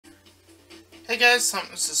Hey guys,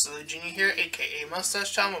 this is Junior here, aka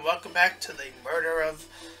Mustached, and welcome back to the murder of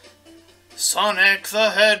Sonic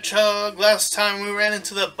the Hedgehog. Last time we ran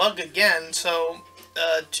into the bug again, so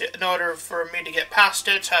in order for me to get past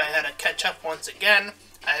it, I had to catch up once again.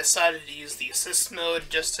 I decided to use the assist mode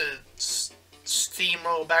just to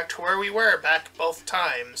steamroll back to where we were back both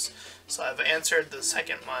times. So I've answered the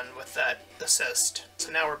second one with that assist.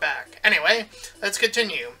 So now we're back. Anyway, let's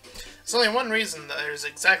continue. There's only one reason that there's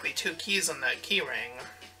exactly 2 keys on that key ring.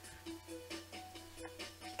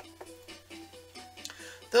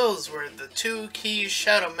 Those were the 2 keys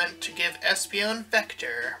Shadow meant to give Espeon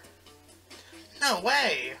Vector. No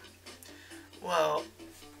way! Well,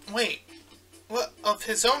 wait. What of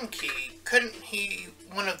his own key? Couldn't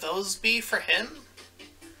one of those be for him?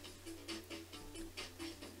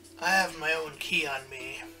 I have my own key on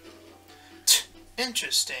me.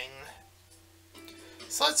 Interesting.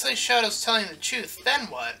 So let's say Shadow's telling the truth, then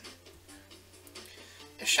what?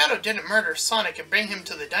 If Shadow didn't murder Sonic and bring him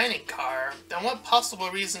to the dining car, then what possible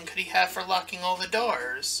reason could he have for locking all the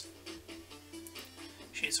doors?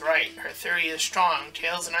 She's right, her theory is strong.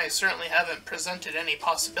 Tails and I certainly haven't presented any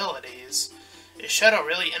possibilities. Is Shadow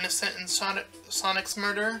really innocent in Sonic's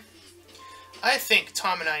murder? I think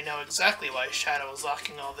Tom and I know exactly why Shadow is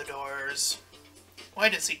locking all the doors. Why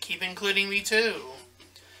does he keep including me too?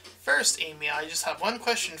 First, Amy, I just have one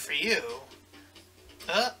question for you.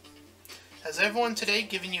 Has everyone today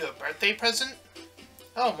given you a birthday present?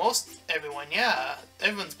 Oh, most everyone, yeah.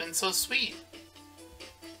 Everyone's been so sweet.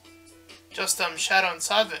 Just, Shadow and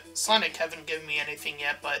Sonic haven't given me anything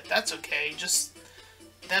yet, but that's okay. Just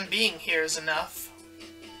them being here is enough.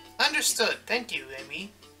 Understood. Thank you,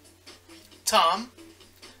 Amy. Tom?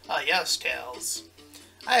 Yes, Tails.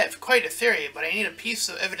 I have quite a theory, but I need a piece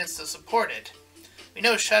of evidence to support it. We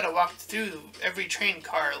know Shadow walked through every train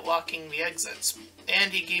car, locking the exits,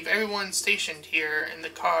 and he gave everyone stationed here in the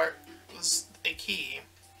car was a key.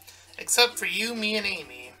 Except for you, me, and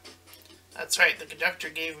Amy. That's right, the conductor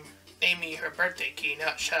gave Amy her birthday key,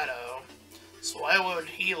 not Shadow. So why would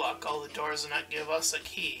he lock all the doors and not give us a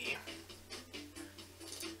key?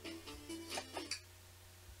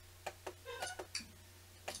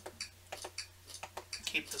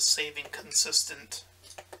 Keep the saving consistent.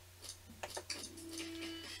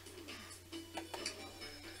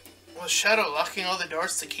 Was Shadow locking all the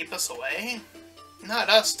doors to keep us away? Not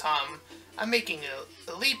us, Tom. I'm making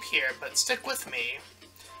a leap here, but stick with me.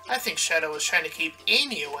 I think Shadow was trying to keep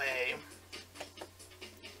Amy away.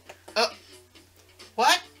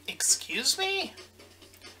 What? Excuse me?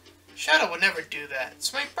 Shadow would never do that.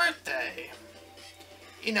 It's my birthday.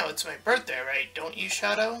 You know it's my birthday, right? Don't you,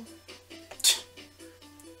 Shadow?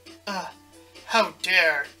 How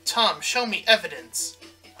dare. Tom, show me evidence.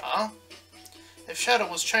 Huh? If Shadow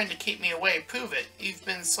was trying to keep me away, prove it. You've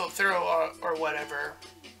been so thorough or whatever.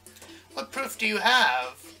 What proof do you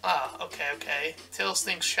have? Okay. Tails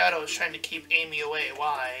thinks Shadow is trying to keep Amy away.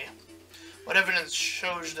 Why? What evidence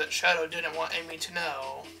shows that Shadow didn't want Amy to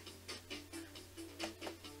know?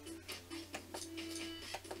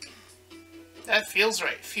 That feels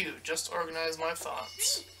right. Phew, just organize my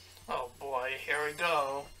thoughts. Oh boy, here we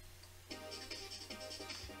go.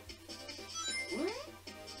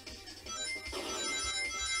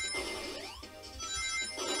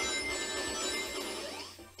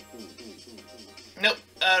 Nope,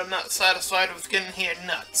 I'm not satisfied with getting here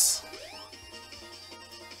nuts.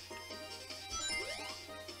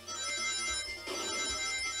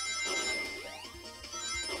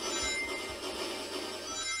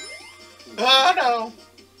 Oh no!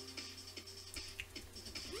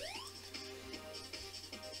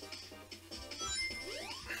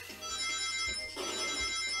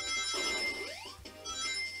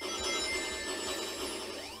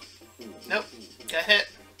 Nope, got hit.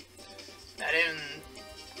 I didn't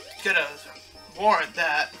gonna warrant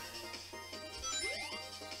that.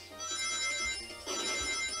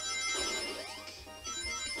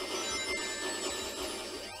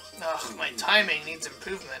 Ugh, my timing needs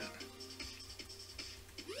improvement.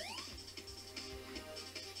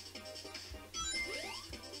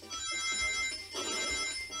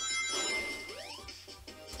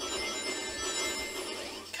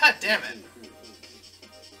 God damn it.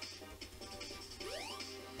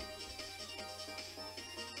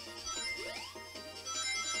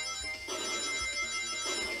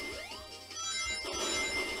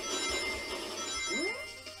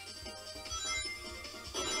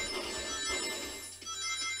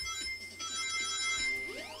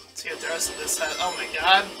 See what the rest of this has. Oh my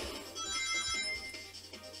god.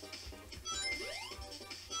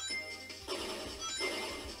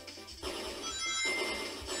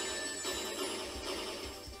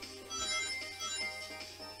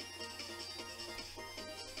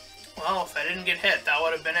 Well, if I didn't get hit, that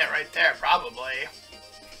would have been it right there, probably.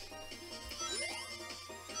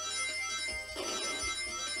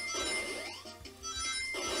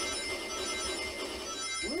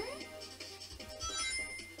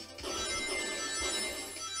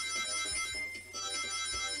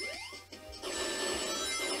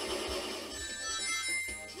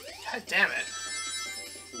 God damn it.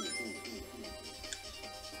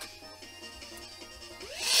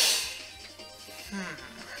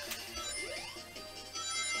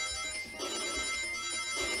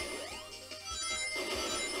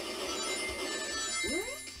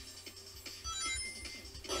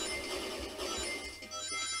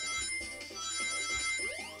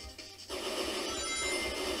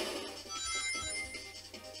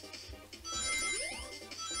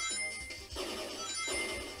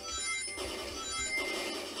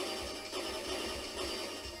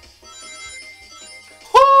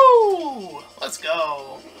 Woo! Let's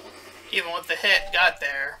go. Even with the hit, got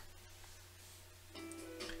there.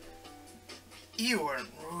 You weren't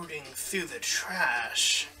rooting through the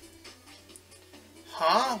trash.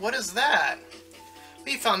 Huh? What is that?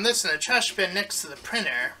 We found this in a trash bin next to the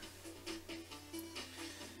printer.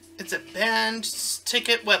 It's a banned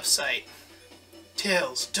ticket website.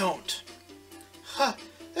 Tails, don't. Huh,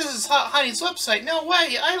 this is Hot Honey's website. No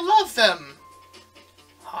way, I love them.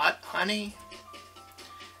 Hot Honey?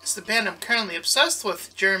 It's the band I'm currently obsessed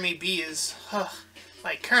with. Jeremy B is,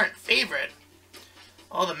 my current favorite.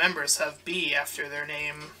 All the members have B after their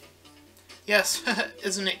name. Yes,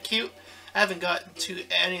 isn't it cute? I haven't gotten to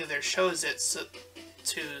any of their shows yet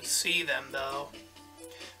to see them, though.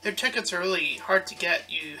 Their tickets are really hard to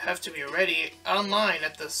get. You have to be ready online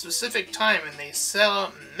at the specific time, and they sell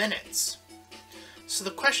out in minutes. So the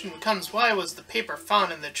question becomes, why was the paper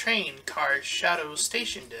found in the train car Shadow was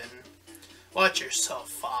stationed in? Watch yourself,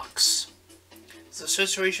 Fox. Is the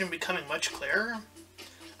situation becoming much clearer?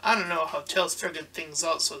 I don't know how Tails figured things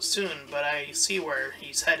out so soon, but I see where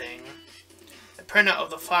he's heading. The printout of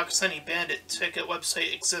the Fox Honey Bandit ticket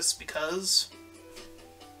website exists because...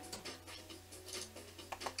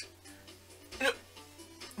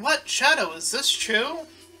 What? Shadow, is this true?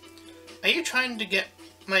 Are you trying to get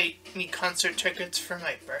me concert tickets for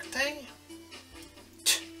my birthday?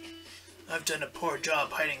 I've done a poor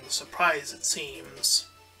job hiding the surprise, it seems.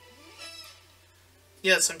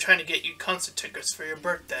 Yes, I'm trying to get you concert tickets for your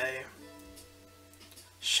birthday.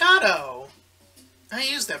 Shadow! I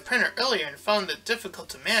used that printer earlier and found it difficult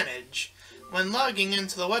to manage. When logging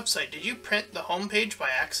into the website, did you print the homepage by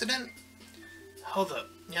accident? Hold up.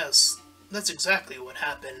 Yes, that's exactly what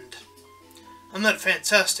happened. I'm not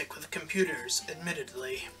fantastic with computers,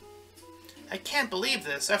 admittedly. I can't believe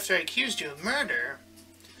this after I accused you of murder.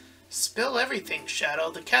 Spill everything,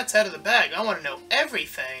 Shadow. The cat's out of the bag. I want to know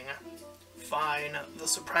everything. Fine. The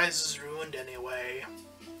surprise is ruined anyway.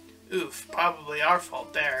 Oof. Probably our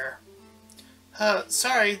fault there.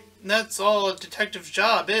 Sorry. That's all a detective's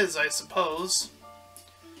job is, I suppose.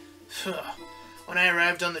 When I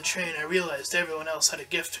arrived on the train, I realized everyone else had a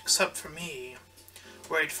gift except for me.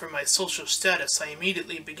 Worried for my social status, I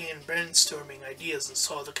immediately began brainstorming ideas and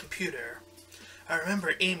saw the computer. I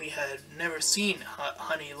remember Amy had never seen Hot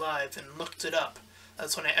Honey live and looked it up.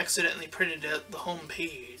 That's when I accidentally printed out the home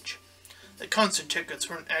page. The concert tickets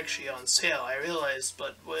weren't actually on sale, I realized,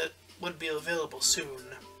 but would be available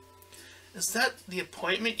soon. Is that the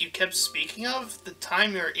appointment you kept speaking of? The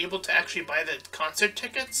time you were able to actually buy the concert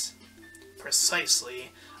tickets?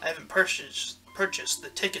 Precisely. I haven't purchased the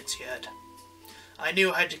tickets yet. I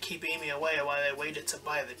knew I had to keep Amy away while I waited to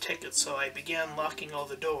buy the tickets, so I began locking all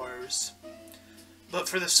the doors. But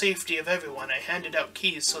for the safety of everyone, I handed out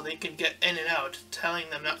keys so they could get in and out, telling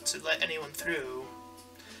them not to let anyone through.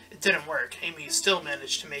 It didn't work. Amy still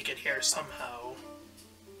managed to make it here somehow.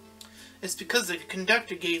 It's because the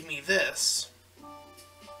conductor gave me this.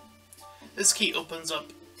 This key opens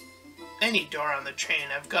up any door on the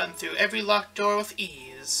train. I've gotten through every locked door with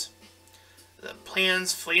ease. The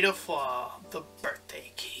plan's flaw, the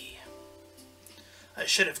birthday key. I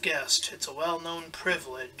should have guessed. It's a well-known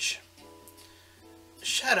privilege.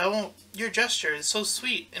 Shadow, your gesture is so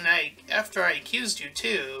sweet, and after I accused you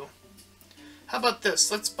too. How about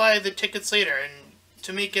this? Let's buy the tickets later, and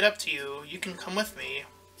to make it up to you, you can come with me.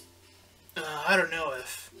 I don't know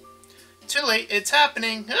if... Too late, it's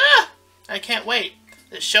happening! Ah! I can't wait.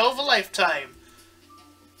 The show of a lifetime.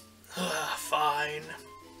 Fine.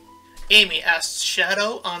 Amy asked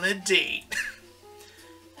Shadow on a date.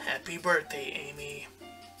 Happy birthday, Amy.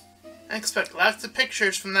 I expect lots of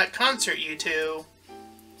pictures from that concert, you two.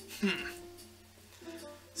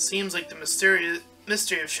 Seems like the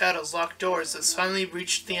mystery of Shadow's locked doors has finally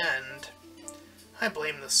reached the end. I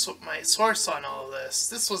blame my source on all of this.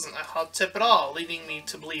 This wasn't a hot tip at all, leading me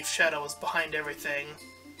to believe Shadow was behind everything.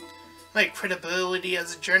 My credibility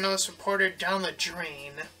as a journalist reporter down the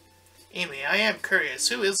drain. Amy, I am curious,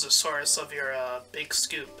 who is the source of your, big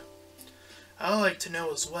scoop? I'd like to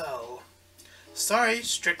know as well. Sorry,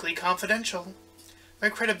 strictly confidential. My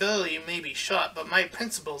credibility may be shot, but my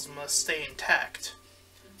principles must stay intact.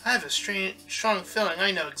 I have a strong feeling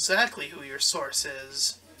I know exactly who your source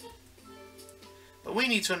is. But we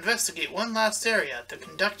need to investigate one last area, the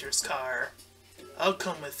conductor's car. I'll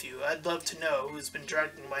come with you. I'd love to know who's been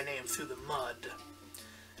dragging my name through the mud.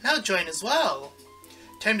 And I'll join as well.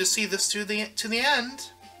 Time to see this to the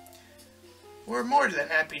end. We're more than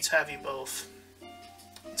happy to have you both.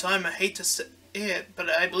 Tom, I hate to say it, but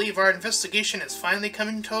I believe our investigation is finally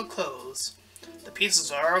coming to a close. The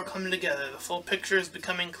pieces are all coming together. The full picture is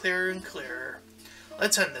becoming clearer and clearer.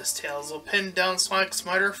 Let's end this, Tails. We'll pin down Sonic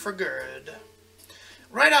Smarter for good.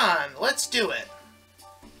 Right on! Let's do it!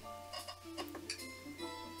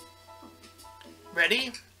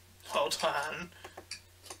 Ready? Hold on.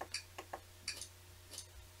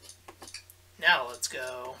 Now let's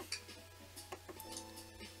go.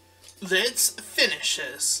 Let's finish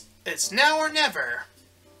this. It's now or never.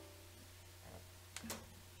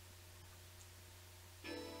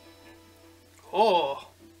 Oh.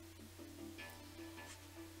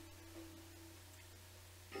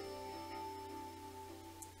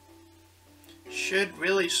 Should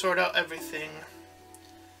really sort out everything.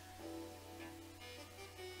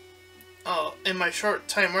 Oh, in my short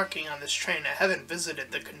time working on this train, I haven't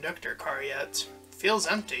visited the conductor car yet. Feels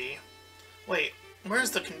empty. Wait,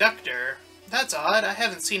 where's the conductor? That's odd, I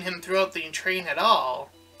haven't seen him throughout the train at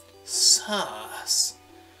all. Sus.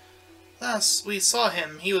 Last we saw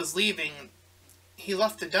him, he was leaving. He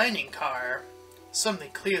left the dining car.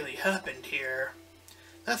 Something clearly happened here.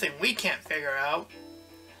 Nothing we can't figure out.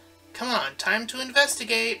 Come on, time to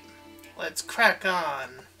investigate. Let's crack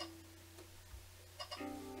on.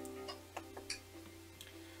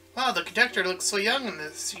 Wow, the conductor looks so young in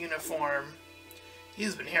this uniform.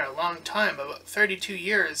 He's been here a long time, about 32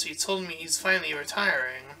 years. He told me he's finally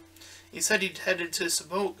retiring. He said he'd headed to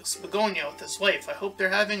Spagonia with his wife. I hope they're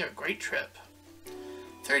having a great trip.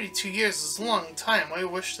 32 years is a long time. I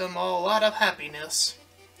wish them all a lot of happiness.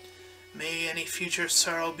 May any future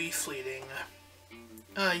sorrow be fleeting.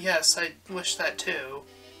 Yes, I wish that too.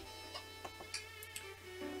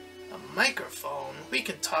 A microphone? We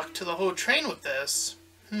can talk to the whole train with this.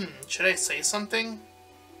 Should I say something?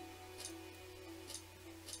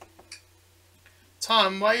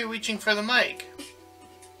 Tom, why are you reaching for the mic?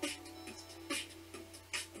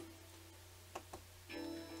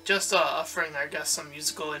 Just offering our guests some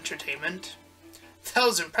musical entertainment. That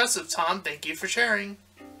was impressive, Tom. Thank you for sharing.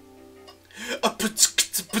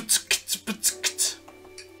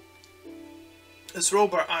 His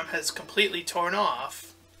robot arm has completely torn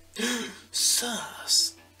off.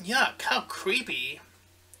 Sus. Yuck, how creepy.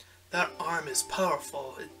 That arm is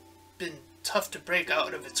powerful. It's been tough to break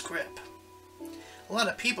out of its grip. A lot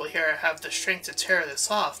of people here have the strength to tear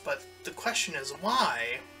this off, but the question is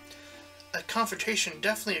why? A confrontation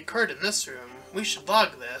definitely occurred in this room. We should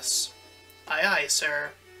log this. Aye aye,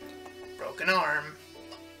 sir. Broken arm.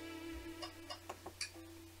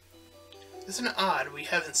 Isn't it odd we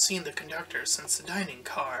haven't seen the conductor since the dining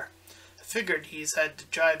car? I figured he's had to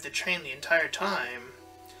drive the train the entire time.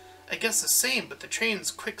 I guess the same, but the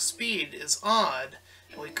train's quick speed is odd,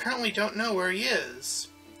 and we currently don't know where he is.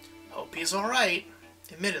 Hope he's alright.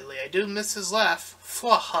 Admittedly, I do miss his laugh.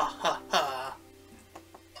 Fwa ha ha ha.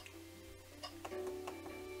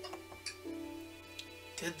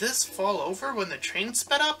 Did this fall over when the train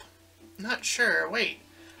sped up? Not sure. Wait,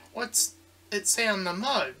 what's it say on the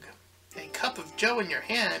mug? A cup of joe in your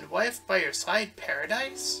hand, wife by your side,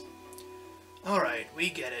 paradise? Alright, we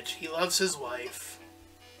get it. He loves his wife.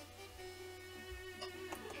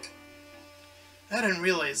 I didn't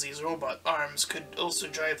realize these robot arms could also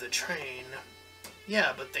drive the train.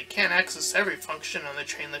 Yeah, but they can't access every function on the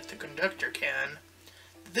train like the conductor can.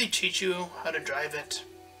 Did they teach you how to drive it?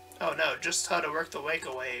 Oh no, just how to work the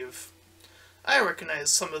microwave. I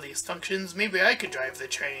recognize some of these functions. Maybe I could drive the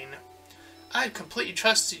train. I'd completely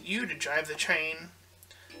trust you to drive the train.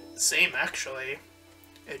 Same, actually.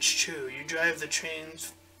 It's true, you drive this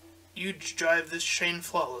train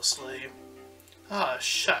flawlessly. Ah,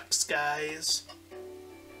 shucks, guys.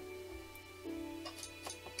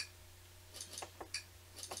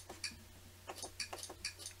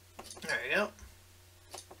 There you go.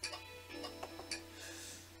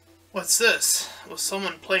 What's this? Was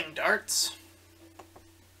someone playing darts?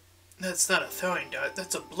 That's not a throwing dart,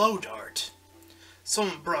 that's a blow dart.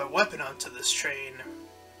 Someone brought a weapon onto this train.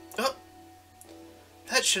 Oh,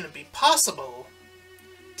 that shouldn't be possible.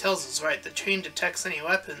 Tails is right. The train detects any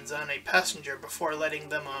weapons on a passenger before letting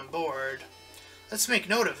them on board. Let's make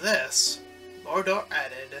note of this. More door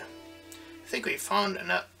added. I think we found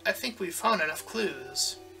enough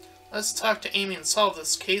clues. Let's talk to Amy and solve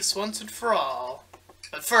this case once and for all.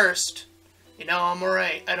 But first, you know, I'm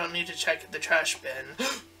alright. I don't need to check the trash bin.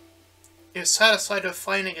 You're satisfied with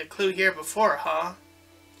finding a clue here before, huh?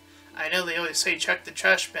 I know they always say check the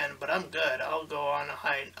trash bin, but I'm good. I'll go on a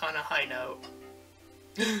high note.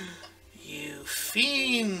 You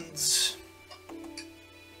fiends!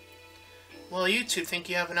 Well, you two think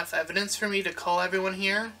you have enough evidence for me to call everyone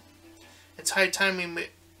here? It's high time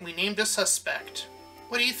we named a suspect.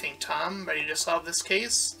 What do you think, Tom? Ready to solve this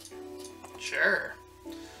case? Sure.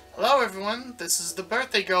 Hello, everyone. This is the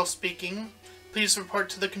birthday girl speaking. Please report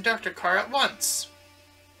to the conductor car at once.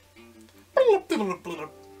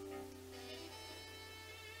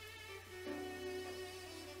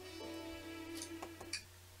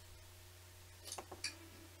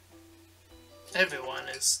 Everyone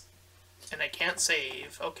is... And I can't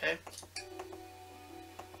save. Okay.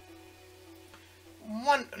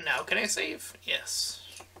 Now, can I save? Yes.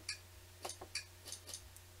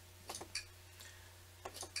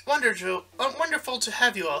 Wonderful to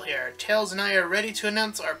have you all here. Tails and I are ready to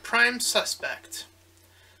announce our prime suspect.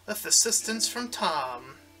 With assistance from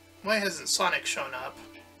Tom. Why hasn't Sonic shown up?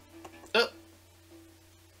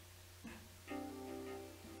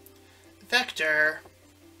 Vector.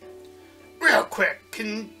 Real quick,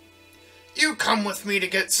 can you come with me to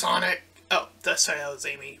get Sonic? Oh, sorry, that was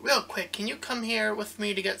Amy. Real quick, can you come here with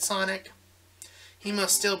me to get Sonic? He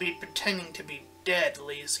must still be pretending to be dead,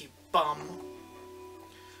 lazy bum.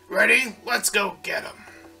 Ready? Let's go get him.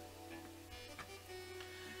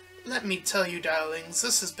 Let me tell you, darlings,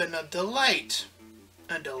 this has been a delight.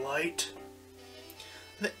 A delight?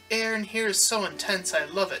 The air in here is so intense, I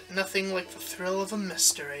love it. Nothing like the thrill of a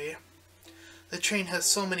mystery. The train has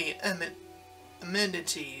so many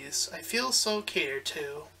amenities. I feel so catered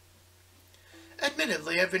to.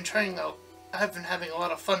 Admittedly, I've been having a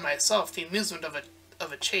lot of fun myself. The amusement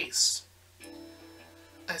of a chase.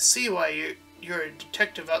 I see why you're a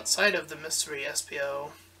detective outside of the mystery,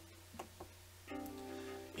 SPO.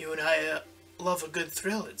 You and I love a good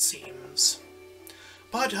thrill, it seems.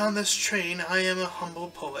 But on this train, I am a humble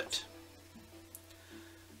poet.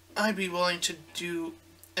 I'd be willing to do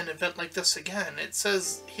an event like this again. It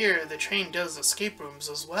says here the train does escape rooms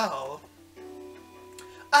as well.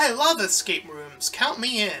 I love escape rooms. Count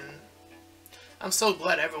me in. I'm so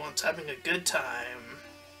glad everyone's having a good time.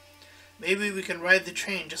 Maybe we can ride the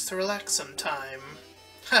train just to relax sometime.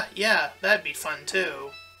 Ha, yeah, that'd be fun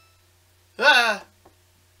too. Ah!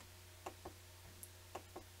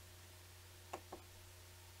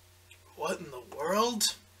 What in the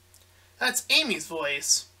world? That's Amy's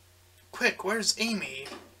voice. Quick, where's Amy?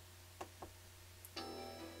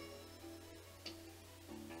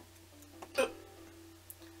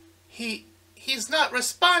 He's not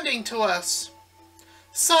responding to us.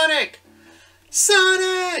 Sonic!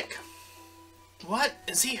 Sonic! What?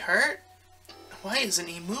 Is he hurt? Why isn't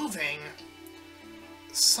he moving?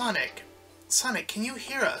 Sonic, can you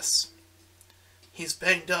hear us? He's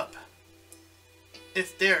banged up.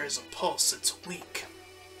 If there is a pulse, it's weak.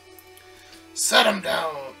 Set him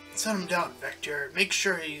down. Set him down, Vector. Make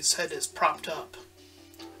sure his head is propped up.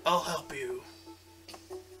 I'll help you.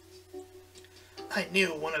 I knew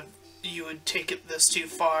one of you would take this too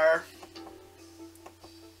far.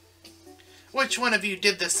 Which one of you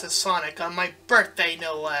did this to Sonic on my birthday,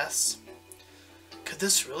 no less? Could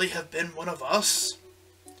this really have been one of us?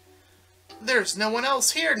 There's no one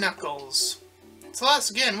else here, Knuckles. So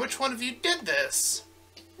ask again, which one of you did this?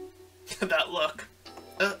 That look.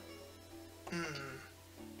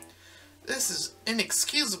 This is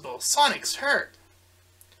inexcusable. Sonic's hurt.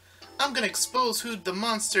 I'm gonna expose the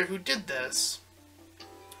monster who did this.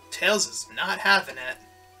 Tails is not having it.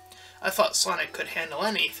 I thought Sonic could handle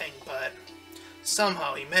anything, but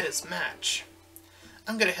somehow he met his match.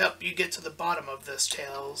 I'm gonna help you get to the bottom of this,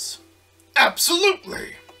 Tails.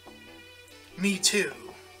 Absolutely! Me too.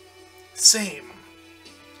 Same.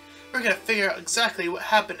 We're gonna figure out exactly what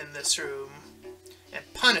happened in this room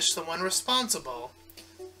and punish the one responsible.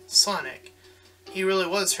 Sonic. He really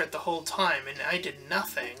was hurt the whole time, and I did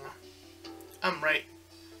nothing. I'm right.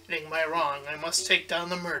 Getting my wrong. I must take down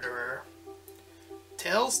the murderer.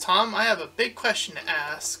 Tails, Tom, I have a big question to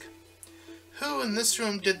ask. Who in this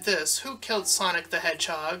room did this? Who killed Sonic the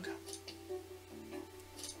Hedgehog?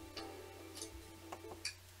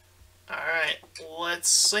 Alright, let's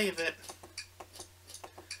save it.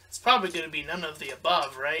 It's probably going to be none of the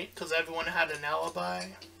above, right? Because everyone had an alibi.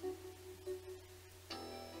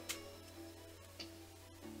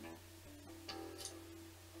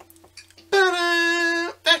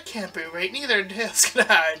 That can't be right. Neither is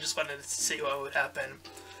I just wanted to see what would happen.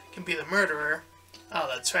 Can be the murderer. Oh,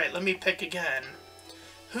 that's right. Let me pick again.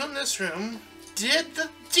 Who in this room did the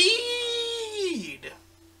deed?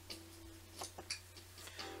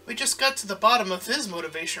 We just got to the bottom of his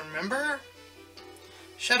motivation, remember?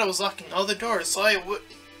 Shadow was locking all the doors, so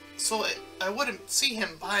I wouldn't see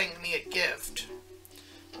him buying me a gift.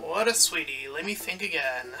 What a sweetie. Let me think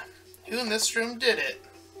again. Who in this room did it?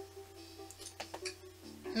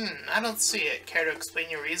 I don't see it. Care to explain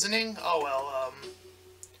your reasoning? Oh well,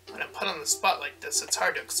 when I'm put on the spot like this, it's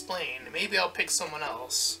hard to explain. Maybe I'll pick someone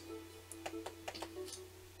else.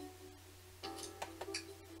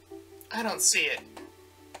 I don't see it.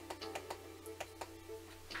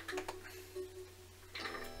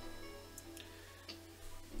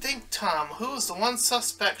 Think, Tom, who was the one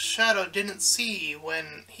suspect Shadow didn't see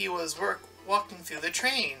when he was walking through the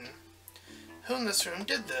train? Who in this room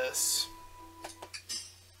did this?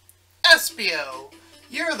 Espio!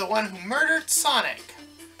 You're the one who murdered Sonic!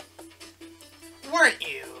 Weren't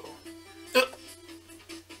you?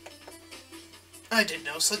 I did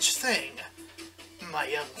no such thing, my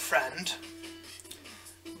young friend.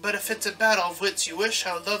 But if it's a battle of wits you wish,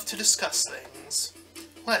 I would love to discuss things.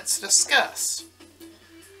 Let's discuss.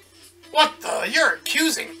 What the? You're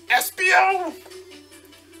accusing Espio?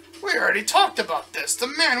 We already talked about this. The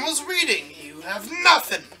man was reading. You have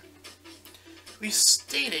nothing.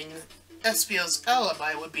 Restating Espio's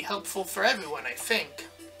alibi would be helpful for everyone, I think.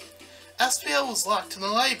 Espio was locked in the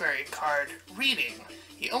library card, reading.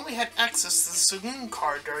 He only had access to the saloon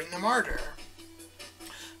card during the murder.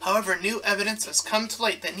 However, new evidence has come to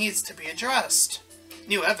light that needs to be addressed.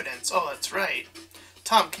 New evidence? Oh, that's right.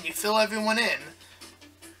 Tom, can you fill everyone in?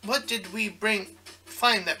 What did we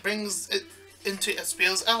find that brings it into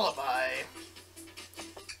Espio's alibi?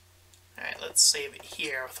 Alright, let's save it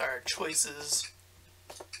here with our choices.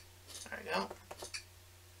 There we go.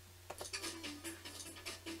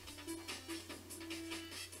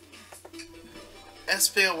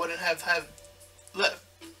 Espio wouldn't have left.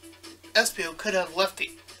 Espio could have left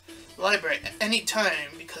the library at any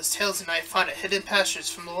time because Tails and I found a hidden passage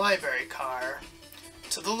from the library car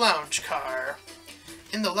to the lounge car.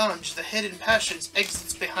 In the lounge, the hidden passage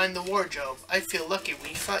exits behind the wardrobe. I feel lucky we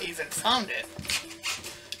even found it.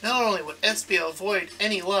 Not only would Espio avoid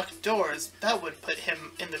any locked doors, that would put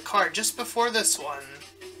him in the car just before this one.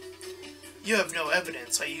 You have no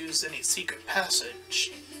evidence I used any secret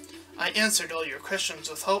passage. I answered all your questions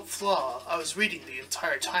without flaw. I was reading the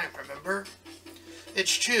entire time, remember?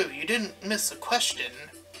 It's true, you didn't miss a question.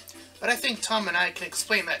 But I think Tom and I can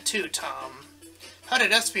explain that too, Tom. How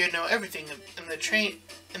did Espio know everything in the train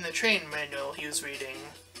manual he was reading?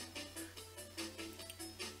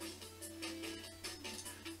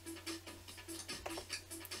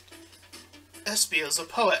 Espio's a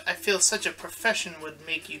poet. I feel such a profession would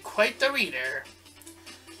make you quite the reader.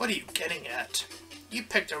 What are you getting at? You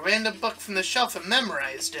picked a random book from the shelf and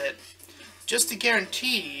memorized it, just to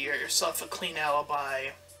guarantee yourself a clean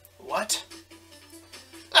alibi. What?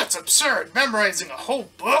 That's absurd! Memorizing a whole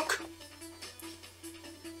book?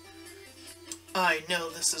 I know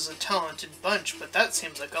this is a talented bunch, but that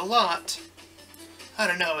seems like a lot. I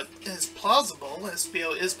don't know, it is plausible.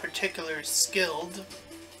 Espio is particularly skilled.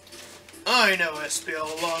 I know Espio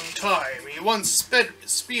a long time. He once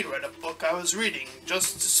speed-read a book I was reading,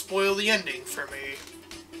 just to spoil the ending for me.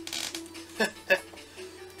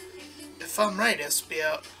 If I'm right,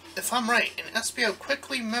 and Espio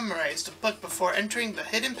quickly memorized a book before entering the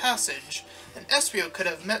hidden passage, then Espio could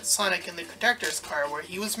have met Sonic in the conductor's car where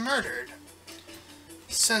he was murdered.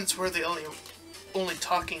 Since we're the only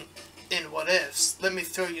talking in what-ifs, let me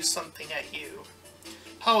throw you something at you.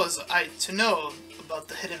 How was I to know about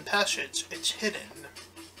the hidden passage? It's hidden.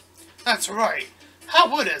 That's right.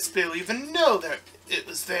 How would Espio even know that it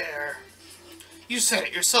was there? You said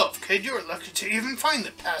it yourself, kid. You were lucky to even find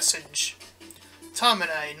the passage. Tom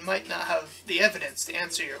and I might not have the evidence to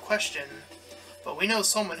answer your question, but we know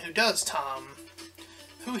someone who does, Tom.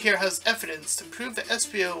 Who here has evidence to prove that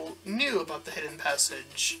Espio knew about the hidden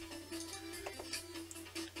passage?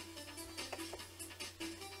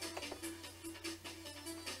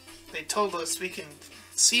 They told us we can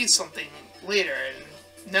see something later,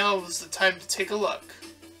 and now is the time to take a look.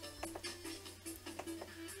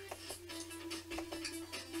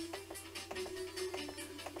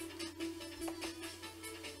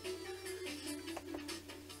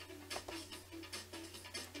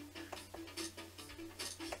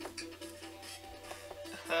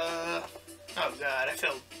 Oh god, I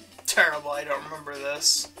feel terrible. I don't remember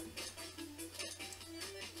this.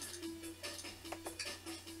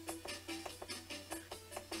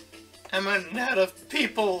 I'm a net of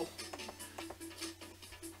people.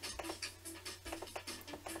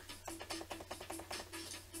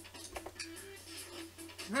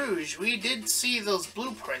 Rouge, we did see those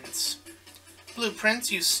blueprints. Blueprints?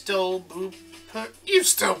 You stole You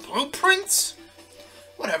stole blueprints?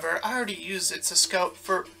 Whatever, I already used it to scout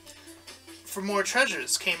for more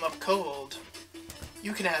treasures came up cold.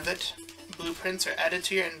 You can have it. Blueprints are added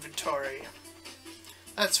to your inventory.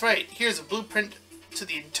 That's right, here's a blueprint to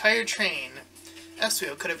the entire train.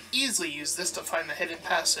 Espio could have easily used this to find the hidden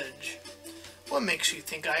passage. What makes you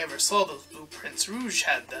think I ever saw those blueprints? Rouge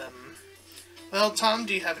had them. Well, Tom,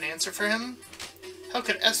 do you have an answer for him? How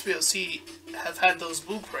could Espio have had those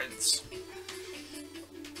blueprints?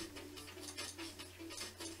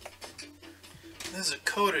 There's a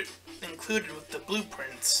code included with the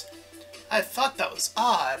blueprints. I thought that was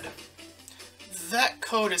odd. That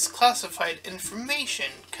code is classified information.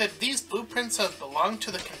 Could these blueprints have belonged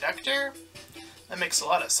to the conductor? That makes a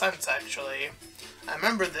lot of sense, actually. I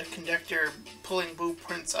remember the conductor pulling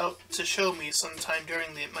blueprints out to show me sometime during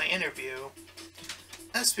my interview.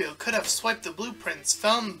 Espio could have swiped the blueprints,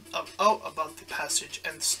 found out about the passage,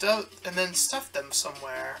 and then stuffed them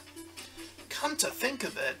somewhere. Come to think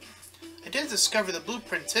of it, I did discover the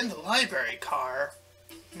blueprints in the library car.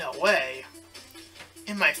 No way.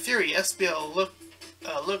 In my theory, Espio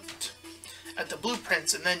looked at the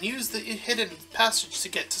blueprints and then used the hidden passage to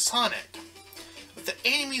get to Sonic. With the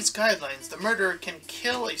enemy's guidelines, the murderer can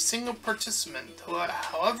kill a single participant,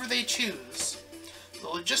 however they choose. The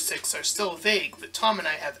logistics are still vague, but Tom and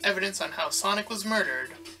I have evidence on how Sonic was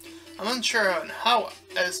murdered. I'm unsure on how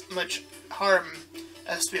as much harm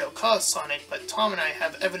Espio caused Sonic, but Tom and I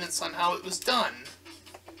have evidence on how it was done.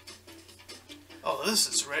 Oh,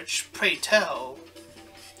 this is rich. Pray tell.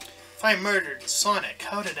 If I murdered Sonic,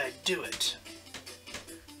 how did I do it?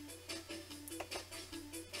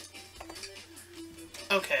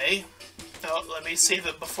 Okay. Oh, let me save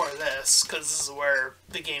it before this, because this is where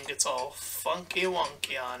the game gets all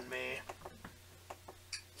funky-wonky on me.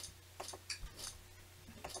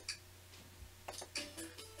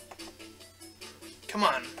 Come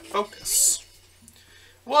on, focus.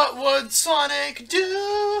 What would Sonic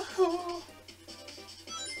do?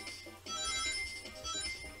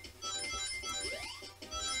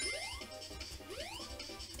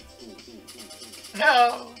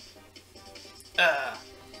 No!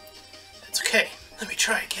 It's okay. Let me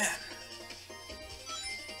try again.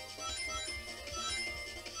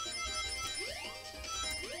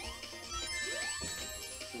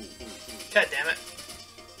 God damn it.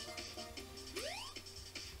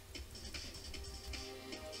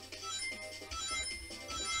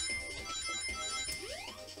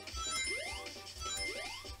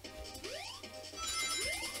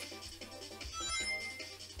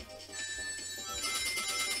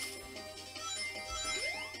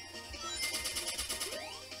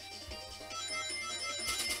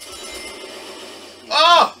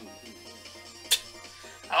 Oh!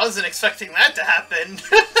 I wasn't expecting that to happen.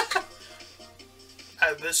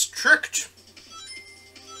 I was tricked.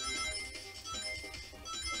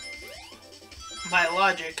 My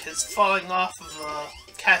logic is falling off of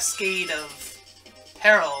a cascade of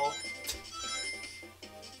peril.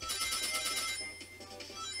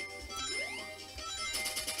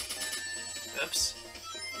 Oops.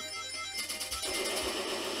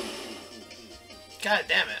 God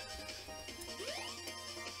damn it.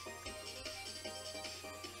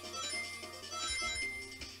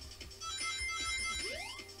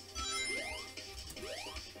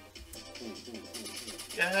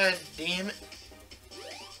 God damn it.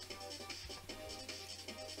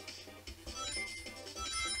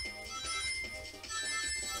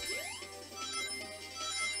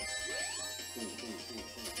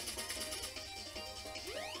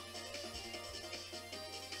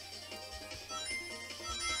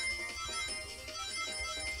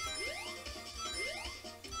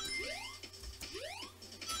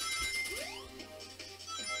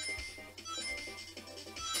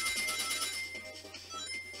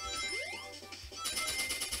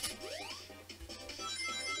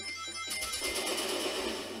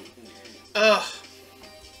 Ugh.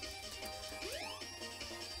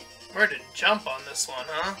 Where to jump on this one,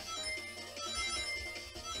 huh?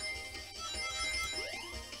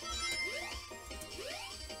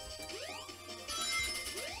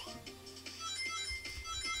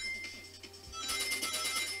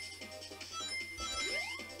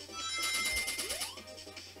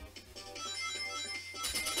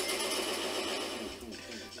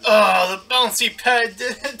 Oh, the bouncy pad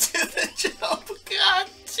didn't do the job. God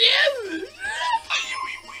damn it.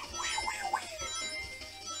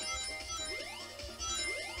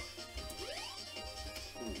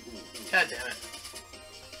 God damn it.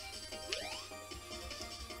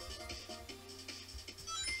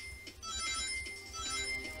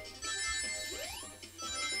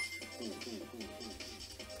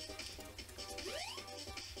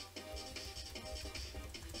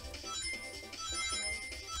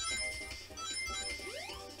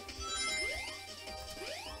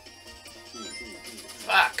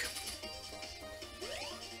 Fuck.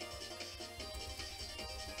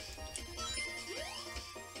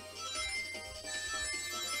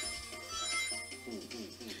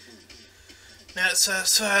 Not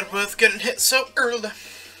satisfied with getting hit so early.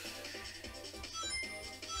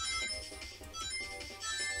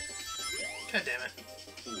 God damn it.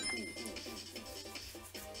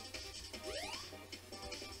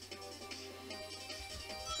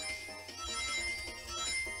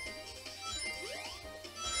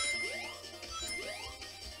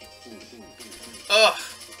 Ugh.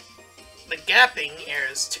 The gapping here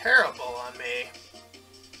is terrible on me.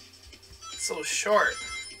 It's so short.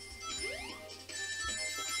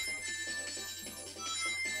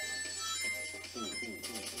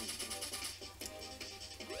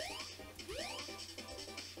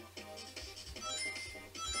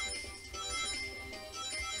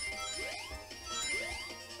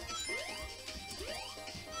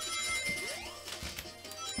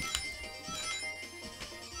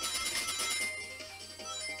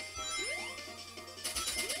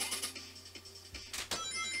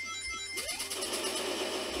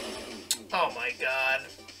 Oh my god.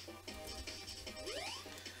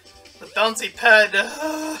 The bouncy pad.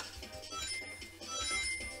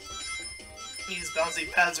 These bouncy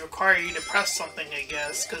pads require you to press something, I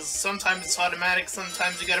guess, because sometimes it's automatic,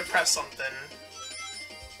 sometimes you gotta press something.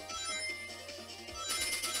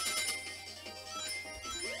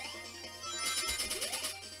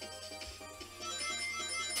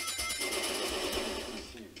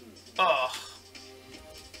 Ugh.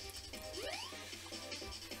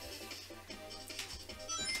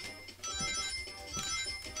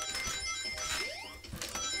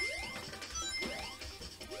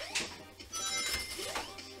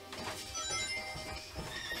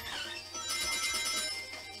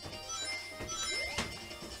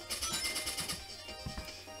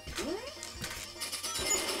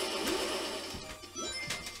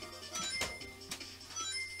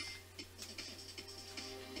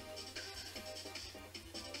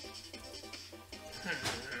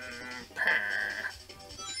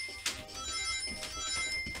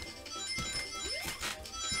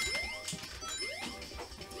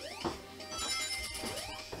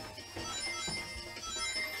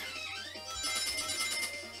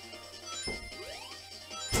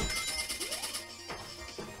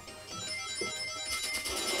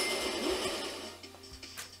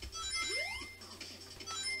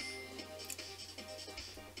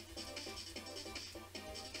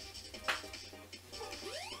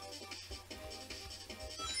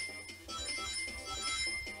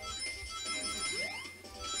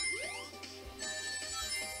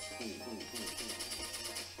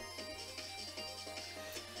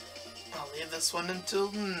 I'll leave this one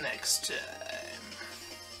until next time.